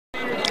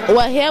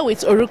We're here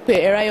with Orukpe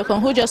Erayokan,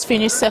 who just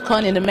finished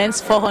second in the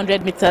men's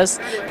 400 meters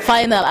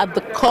final at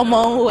the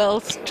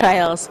Commonwealth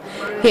Trials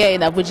here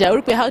in Abuja.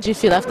 Orukpe, how do you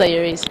feel after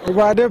your race?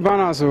 Well, I did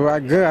balance, I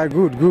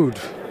good.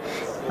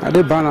 I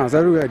did balance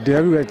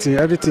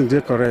everything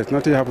did correct.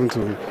 Nothing happened to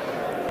me.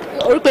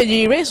 Orukpe,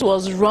 the race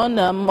was run,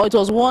 it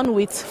was won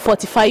with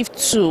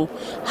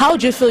 45.2. How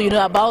do you feel,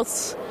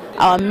 about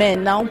our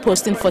men now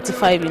posting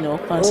 45,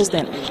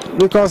 consistently?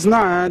 Because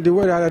now, the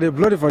way that they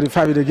bloody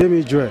 45, they gave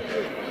me joy.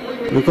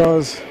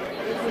 Because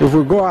if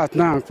we go out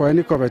now for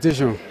any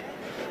competition,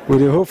 with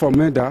the hope for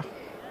medal,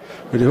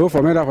 for the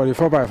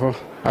 4x4,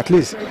 at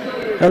least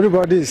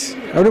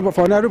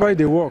everybody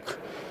they work.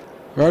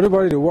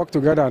 Everybody they work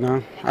together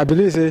now. I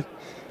believe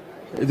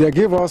they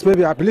give us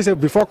maybe, I believe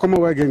before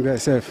Commonwealth Games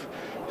themselves,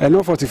 and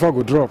no 44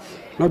 go drop.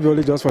 Not be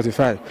only just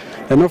 45.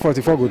 And no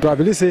 44 go drop. I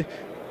believe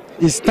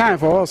it's time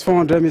for us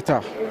 400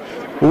 meters.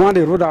 We want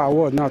the road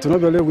award now to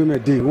not be only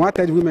women do. We want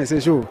to tell women say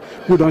show,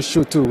 we don't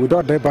show too.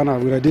 Without their banner,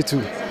 we ready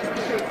too.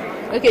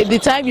 Okay, the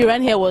time you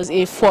ran here was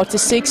a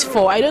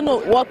 46.4. I don't know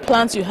what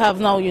plans you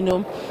have now,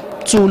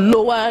 to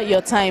lower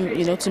your time,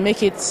 to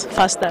make it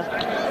faster.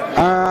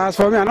 As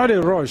for me, I'm not a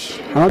rush.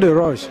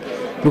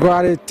 Because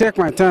I take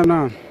my time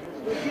now,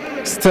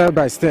 step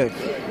by step.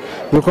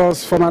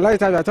 Because for my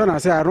lifetime, I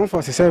say I run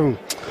 47.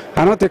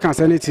 I don't take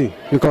anything.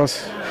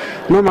 Because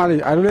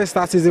normally, I always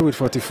start season with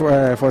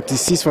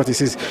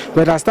 46.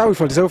 But I start with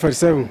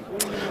 47.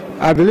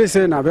 I believe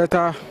saying a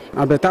better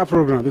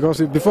program,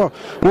 because before,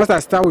 once I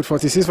start with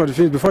 46,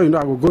 45, before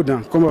I will go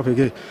down, come up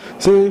again.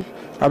 So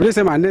I believe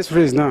saying my next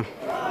race now,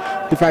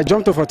 if I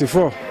jump to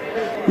 44,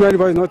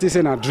 everybody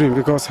noticing a dream,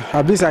 because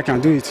I believe I can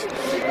do it.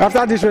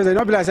 After this race, I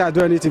don't believe I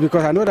do anything,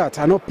 because I know that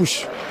I don't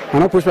push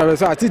my way.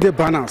 So I think they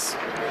balance.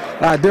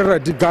 I did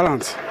ready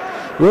balance.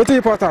 What's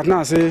important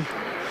now, say,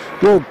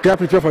 no, get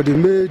prepared for the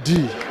May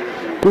D,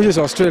 which is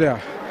Australia.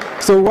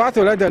 So we have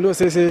to let them know,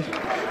 say,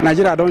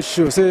 Nigeria don't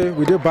show, say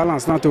we did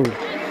balance now to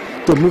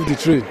move the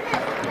train.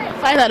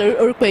 Finally,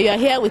 Orukpe, you are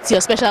here with your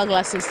special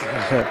glasses.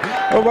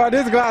 Oh, but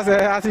this glass,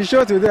 as you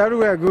showed today,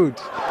 everywhere good.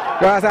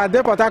 But as I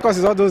did Port Harcourt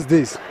is all those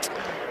days.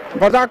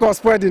 Port Harcourt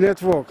spoiled the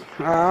network.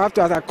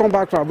 As I come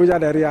back from Abuja,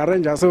 they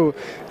rearrange. So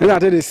then I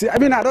did see. I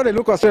don't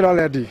look Australia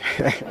already.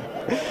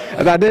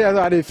 As I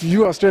did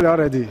view Australia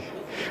already.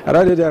 I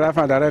don't did the life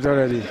and direct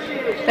already.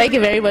 Thank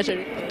you very much.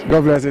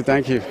 God bless you.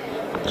 Thank you.